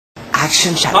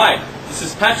Action shot. Hi, this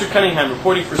is Patrick Cunningham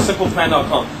reporting for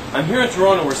SimplePlan.com. I'm here in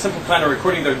Toronto where SimplePlan are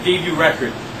recording their debut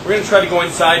record. We're going to try to go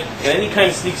inside, get any kind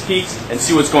of sneak peeks, and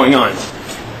see what's going on.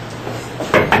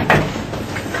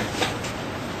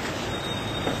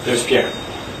 There's Pierre.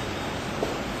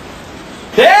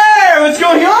 There! What's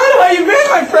going on? How you been,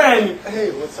 my friend?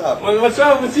 Hey, what's up? What's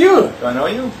up with you? Do I know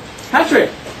you? Patrick.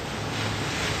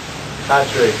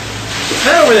 Patrick.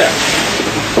 Right over there.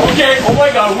 Okay, oh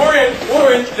my god, we're in.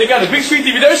 They got a big screen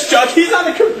TV. There's Chuck, he's on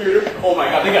the computer. Oh my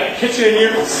god, they got a kitchen in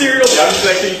here, cereal. Yeah, I'm just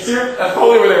like eating cereal. That's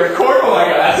probably where they record. Oh my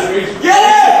god, that's amazing.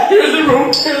 Yeah! Here's the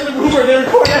room where they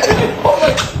record everything. Oh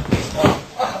my.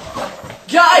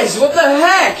 Guys, what the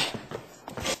heck?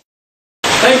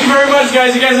 Thank you very much,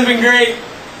 guys. You guys have been great.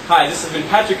 Hi, this has been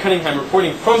Patrick Cunningham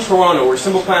reporting from Toronto where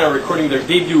SimplePlan are recording their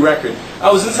debut record. I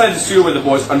was inside the studio with the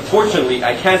boys. Unfortunately,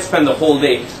 I can't spend the whole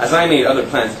day as I made other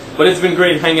plans, but it's been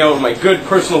great hanging out with my good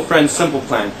personal friend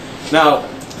SimplePlan. Now,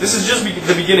 this is just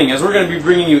the beginning as we're going to be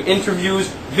bringing you interviews,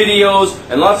 videos,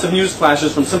 and lots of news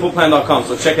flashes from SimplePlan.com,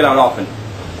 so check it out often.